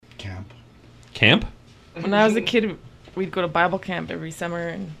camp. Camp? When I was a kid, we'd go to Bible camp every summer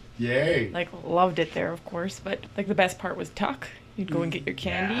and Yay. loved it there, of course. But the best part was tuck. You'd go and get your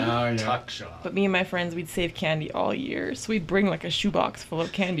candy. Yeah. Tuck shop. But me and my friends, we'd save candy all year. So we'd bring a shoebox full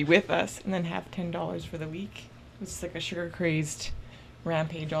of candy with us and then have $10 for the week. It was just a sugar-crazed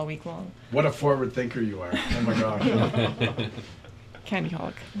rampage all week long. What a forward thinker you are. Oh my gosh. Candy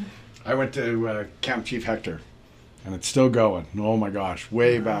holic. I went to Camp Chief Hector, and it's still going. Oh my gosh,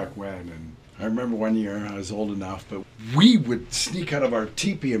 way back when. And I remember one year, I was old enough, but we would sneak out of our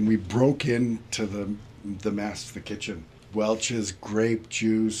teepee and we broke into the mess, the kitchen. Welch's, grape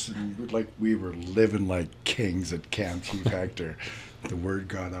juice, and we were living like kings at Camp Chief Hector. The word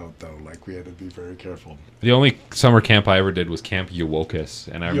got out though, we had to be very careful. The only summer camp I ever did was Camp Yowokas,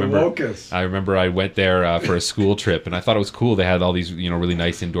 and I remember I went there for a school trip, and I thought it was cool. They had all these really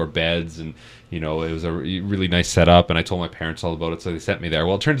nice indoor beds, and it was a really nice setup. And I told my parents all about it, so they sent me there.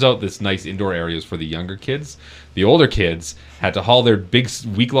 Well, it turns out this nice indoor area is for the younger kids. The older kids had to haul their big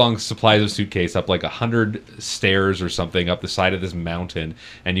week-long supplies of suitcase up 100 stairs or something up the side of this mountain,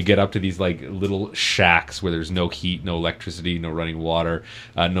 and you get up to these little shacks where there's no heat, no electricity, no running water,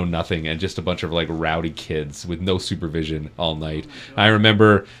 no nothing, and just a bunch of rowdy kids with no supervision all night. I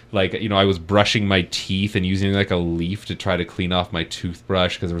remember I was brushing my teeth and using a leaf to try to clean off my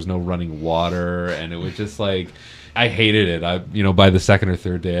toothbrush because there was no running water, and it was just I hated it. By the second or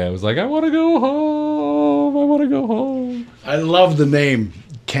third day, I was I want to go home. I want to go home. I love the name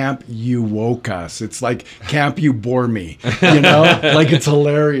Camp You Woke Us. It's like Camp You Bore Me. It's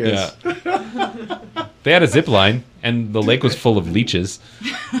hilarious. Yeah. They had a zip line, and the lake was full of leeches.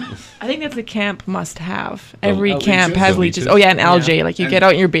 I think that's a camp must-have. Every camp leeches? has The leeches. leeches? Oh, yeah, and algae. You And- get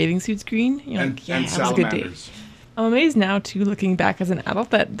out in your bathing suits green. You're And that was a good day. salamanders. I'm amazed now, too, looking back as an adult,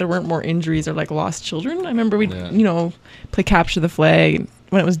 that there weren't more injuries or lost children. I remember we'd, play capture the flag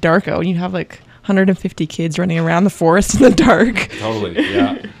when it was dark out, and you'd have 150 kids running around the forest in the dark. Totally,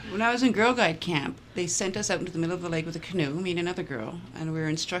 yeah. When I was in Girl Guide camp, they sent us out into the middle of the lake with a canoe, me and another girl, and we were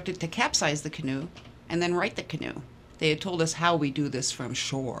instructed to capsize the canoe and then right the canoe. They had told us how we do this from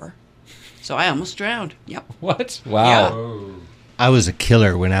shore. So I almost drowned. Yep. What? Wow. Yeah. I was a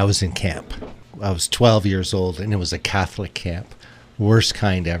killer when I was in camp. I was 12 years old, and it was a Catholic camp. Worst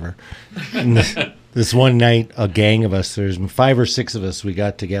kind ever. And this one night, a gang of us, there's 5 or 6 of us, we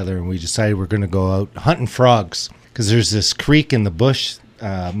got together, and we decided we're going to go out hunting frogs. Because there's this creek in the bush,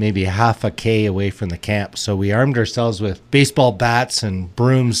 maybe half a K away from the camp. So we armed ourselves with baseball bats and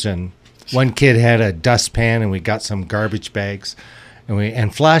brooms, and one kid had a dustpan, and we got some garbage bags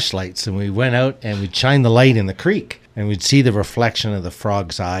and flashlights, and we went out and we'd shine the light in the creek, and we'd see the reflection of the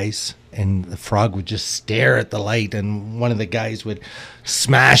frog's eyes, and the frog would just stare at the light, and one of the guys would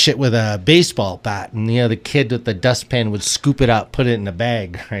smash it with a baseball bat, and the other kid with the dustpan would scoop it up, put it in a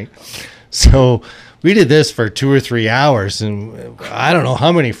bag, right? So we did this for 2 or 3 hours, and I don't know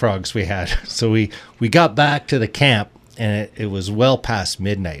how many frogs we had. So we got back to the camp, and it was well past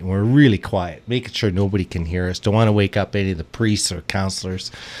midnight, and we're really quiet, making sure nobody can hear us. Don't want to wake up any of the priests or counselors.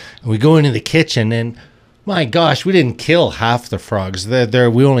 And we go into the kitchen, and my gosh, we didn't kill half the frogs.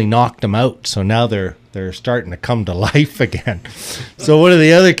 We only knocked them out, so now they're starting to come to life again. So one of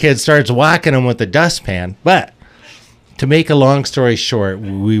the other kids starts whacking them with the dustpan. But to make a long story short,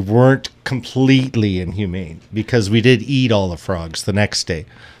 we weren't completely inhumane because we did eat all the frogs the next day.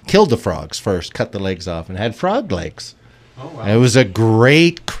 Killed the frogs first, cut the legs off, and had frog legs. Oh, wow. It was a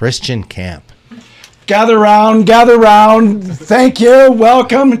great Christian camp. Gather round, gather round. Thank you.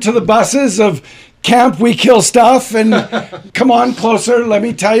 Welcome to the buses of Camp We Kill Stuff. And come on closer. Let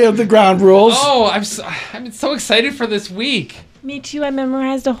me tell you the ground rules. Oh, I'm so excited for this week. Me too. I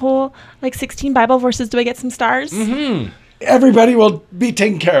memorized a whole 16 Bible verses. Do I get some stars? Mm-hmm. Everybody will be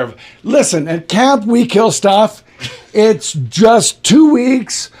taken care of. Listen, at Camp We Kill Stuff, it's just 2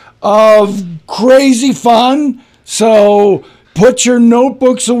 weeks of crazy fun. So put your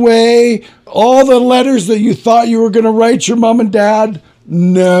notebooks away. All the letters that you thought you were going to write your mom and dad,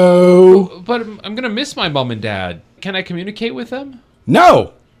 no. But I'm going to miss my mom and dad. Can I communicate with them?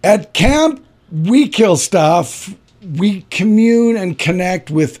 No. At Camp We Kill Stuff, we commune and connect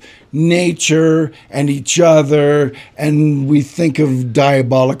with nature and each other, and we think of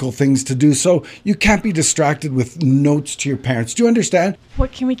diabolical things to do. So you can't be distracted with notes to your parents. Do you understand?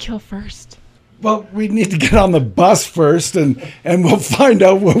 What can we kill first? Well, we need to get on the bus first, and we'll find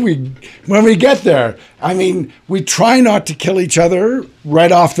out when we get there. I mean, we try not to kill each other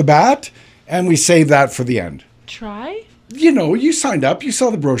right off the bat, and we save that for the end. Try? You signed up. You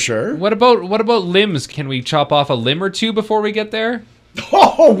saw the brochure. What about limbs? Can we chop off a limb or two before we get there?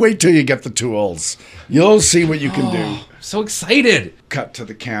 Oh, wait till you get the tools. You'll see what you can do. so excited. Cut to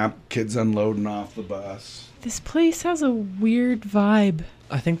the camp, kids unloading off the bus. This place has a weird vibe.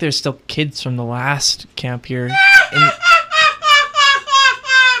 I think there's still kids from the last camp here.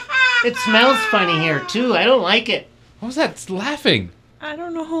 It smells funny here, too. I don't like it. What was that? It's laughing. I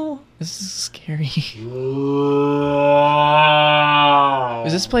don't know. This is scary.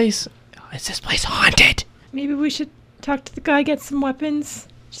 Is this place haunted? Maybe we should talk to the guy, get some weapons,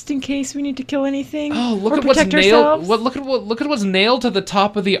 just in case we need to kill anything. Oh, look or at what's protect nailed. ourselves. Look at what's nailed to the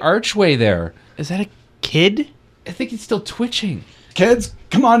top of the archway there. Is that a kid? I think he's still twitching. Kids,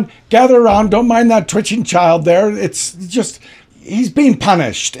 come on, gather around. Don't mind that twitching child there. It's just, he's being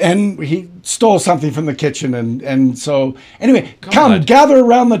punished, and he stole something from the kitchen, and so anyway, come gather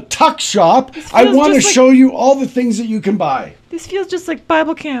around the tuck shop. I want to show you all the things that you can buy. This feels just like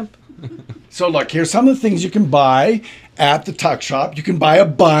Bible camp. So look, here's some of the things you can buy at the tuck shop. You can buy a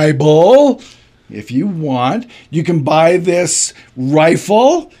Bible if you want. You can buy this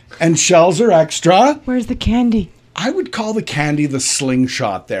rifle, and shells are extra. Where's the candy? I would call the candy the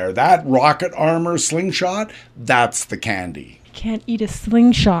slingshot there. That rocket armor slingshot, that's the candy. You can't eat a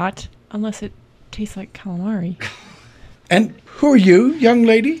slingshot unless it tastes like calamari. And who are you, young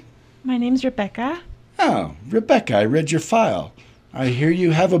lady? My name's Rebecca. Oh, Rebecca, I read your file. I hear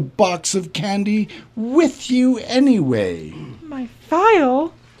you have a box of candy with you anyway. My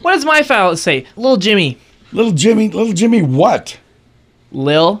file? What does my file say? Lil Jimmy. Little Jimmy what?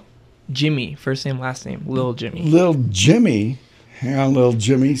 Lil Jimmy. First name, last name. Lil Jimmy. Little Jimmy? Hang on, little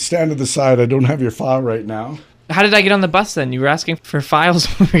Jimmy. Stand to the side. I don't have your file right now. How did I get on the bus then? You were asking for files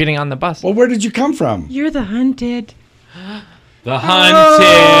when we were getting on the bus. Well, where did you come from? You're the hunted. The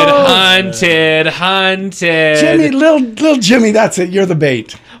hunted. Jimmy, little Jimmy, that's it. You're the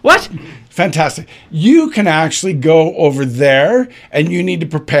bait. What? Fantastic. You can actually go over there, and you need to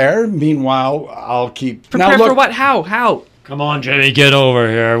prepare. Meanwhile, I'll keep... Prepare for what? How? Come on, Jimmy, get over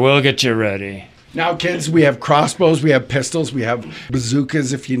here. We'll get you ready. Now, kids, we have crossbows, we have pistols, we have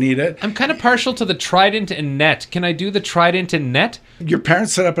bazookas if you need it. I'm kind of partial to the trident and net. Can I do the trident and net? Your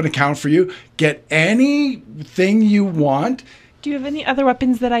parents set up an account for you. Get anything you want. Do you have any other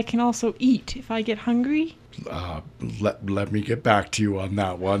weapons that I can also eat if I get hungry? Let me get back to you on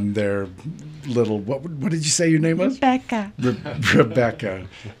that one there, little... What did you say your name was? Rebecca. Rebecca.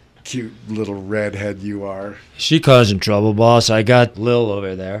 Cute little redhead you are. She causing trouble, boss. I got Lil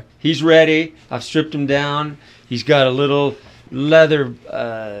over there. He's ready. I've stripped him down. He's got a little leather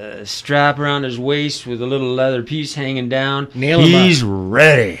strap around his waist with a little leather piece hanging down. He's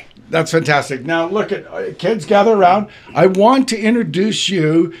ready. That's fantastic. Now, look at kids, gather around. I want to introduce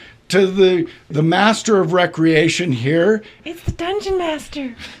you to the master of recreation here. It's the dungeon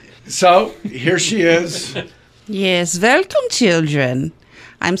master. So, here she is. Yes, welcome, children.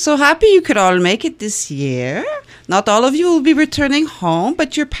 I'm so happy you could all make it this year. Not all of you will be returning home,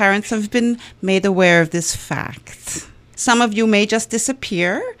 but your parents have been made aware of this fact. Some of you may just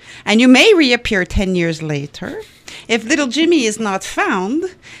disappear, and you may reappear 10 years later. If little Jimmy is not found,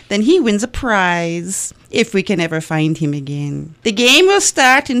 then he wins a prize, if we can ever find him again. The game will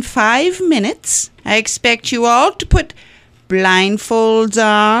start in 5 minutes. I expect you all to put blindfolds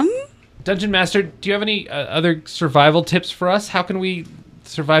on. Dungeon Master, do you have any other survival tips for us? How can we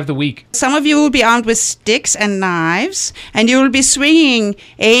survive the week? Some of you will be armed with sticks and knives, and you will be swinging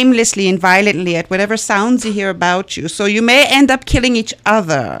aimlessly and violently at whatever sounds you hear about you, so you may end up killing each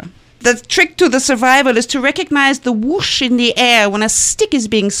other. The trick to the survival is to recognize the whoosh in the air when a stick is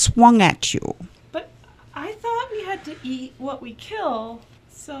being swung at you. But I thought we had to eat what we kill,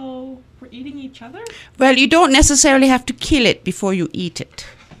 so we're eating each other? Well, you don't necessarily have to kill it before you eat it.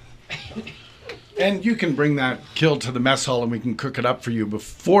 And you can bring that kill to the mess hall and we can cook it up for you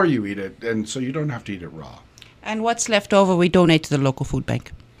before you eat it, and so you don't have to eat it raw. And what's left over, we donate to the local food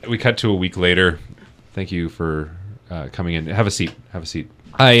bank. We cut to a week later. Thank you for coming in. Have a seat.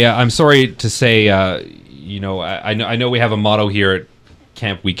 I'm sorry to say, I know we have a motto here at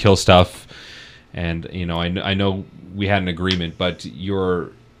camp: we kill stuff, and I know we had an agreement, but your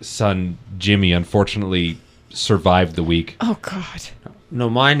son Jimmy unfortunately survived the week. Oh God. No,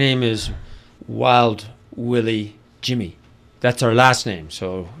 my name is Wild Willie Jimmy. That's our last name.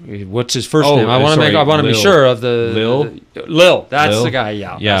 So, what's his first name? I want to be sure of the Lil. That's Lil? the guy.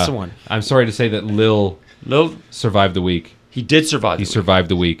 Yeah, that's the one. I'm sorry to say that Lil survived the week. He did survive. He survived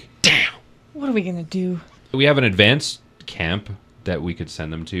the week. Damn. What are we gonna do? We have an advanced camp that we could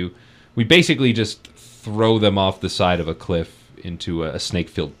send them to. We basically just throw them off the side of a cliff into a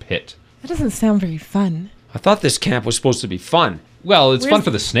snake-filled pit. That doesn't sound very fun. I thought this camp was supposed to be fun. Well, it's fun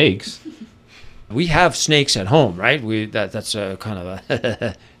for the snakes. We have snakes at home, right? That's a kind of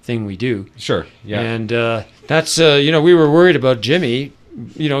a thing we do. Sure. Yeah. And that's we were worried about Jimmy.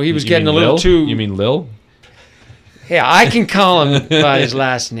 He was getting a little too. You mean Lil? Yeah, I can call him by his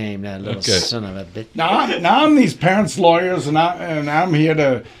last name. That little son of a bitch. Now I'm these parents' lawyers, and I'm here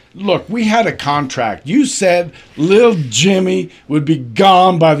to look. We had a contract. You said Lil Jimmy would be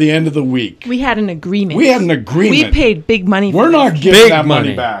gone by the end of the week. We had an agreement. We paid big money. We're not giving that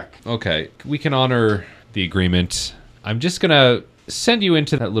money back. Okay, we can honor the agreement. I'm just gonna send you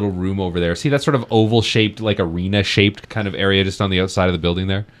into that little room over there. See that sort of oval-shaped, like arena-shaped kind of area just on the outside of the building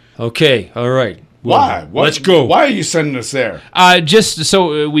there? Okay, all right. Why? Let's go. Why are you sending us there? Just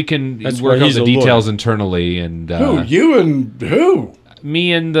so we can work out the details internally. And who? You and who?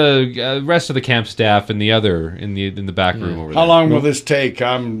 Me and the rest of the camp staff and the other in the back room over there. How long will this take?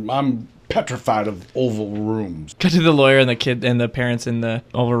 I'm petrified of oval rooms. Cut to the lawyer and the kid and the parents in the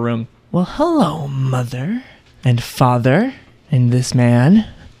oval room. Well, hello, mother and father and this man.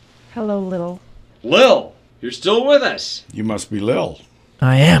 Hello, Lil. Lil, you're still with us. You must be Lil.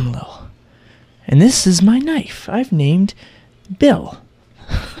 I am Lil. And this is my knife. I've named Bill.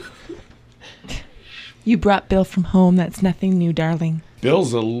 You brought Bill from home. That's nothing new, darling.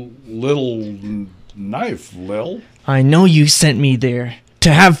 Bill's a little knife, Lil. I know you sent me there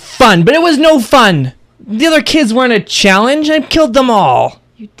to have fun, but it was no fun. The other kids weren't a challenge. I killed them all.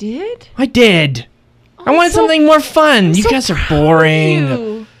 You did? I did. I wanted something more fun. You guys are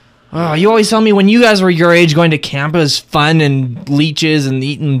boring. Oh, you always tell me when you guys were your age going to camp it was fun and leeches and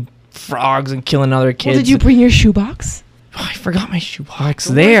eating frogs and killing other kids. Well, did you bring your shoebox? Oh, I forgot my shoebox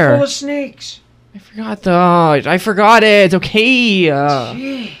there. Full of snakes. I forgot it. Okay.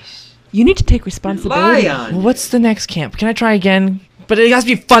 Jeez. You need to take responsibility. Well, what's the next camp? Can I try again? But it has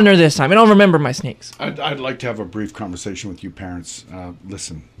to be funner this time. I don't remember my snakes. I'd like to have a brief conversation with you parents.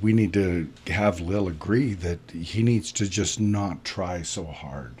 Listen, we need to have Lil agree that he needs to just not try so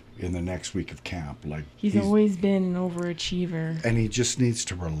hard in the next week of camp. Like he's always been an overachiever. And he just needs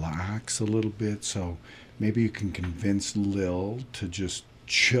to relax a little bit. So maybe you can convince Lil to just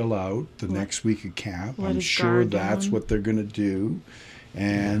chill out the next week of camp. I'm sure that's what they're going to do.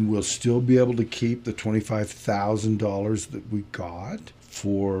 And we'll still be able to keep the $25,000 that we got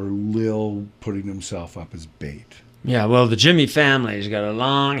for Lil putting himself up as bait. Yeah, well, the Jimmy family's got a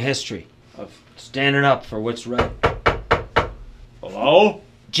long history of standing up for what's right. Hello?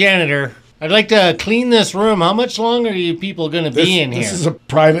 Janitor, I'd like to clean this room. How much longer are you people going to be in here? This is a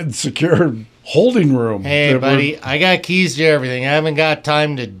private and secure holding room. Hey, buddy, I got keys to everything. I haven't got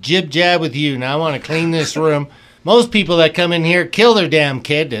time to jib-jab with you. Now I want to clean this room. Most people that come in here kill their damn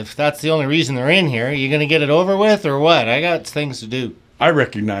kid if that's the only reason they're in here. Are you going to get it over with or what? I got things to do. I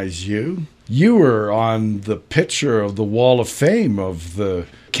recognize you. You were on the picture of the Wall of Fame of the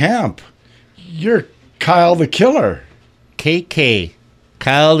camp. You're Kyle the Killer. KK.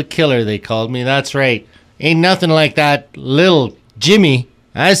 Kyle the Killer, they called me. That's right. Ain't nothing like that little Jimmy.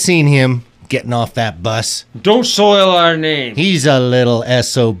 I seen him getting off that bus. Don't soil our name. He's a little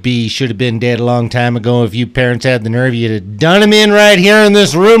SOB. Should have been dead a long time ago. If you parents had the nerve, you'd have done him in right here in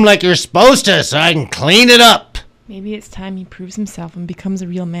this room like you're supposed to so I can clean it up. Maybe it's time he proves himself and becomes a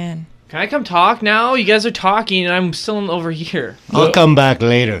real man. Can I come talk now? You guys are talking and I'm still over here. I'll come back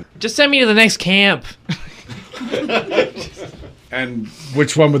later. Just send me to the next camp. And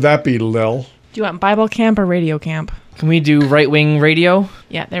which one would that be, Lil? Do you want Bible camp or radio camp? Can we do right-wing radio?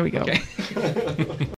 Yeah, there we go. Okay.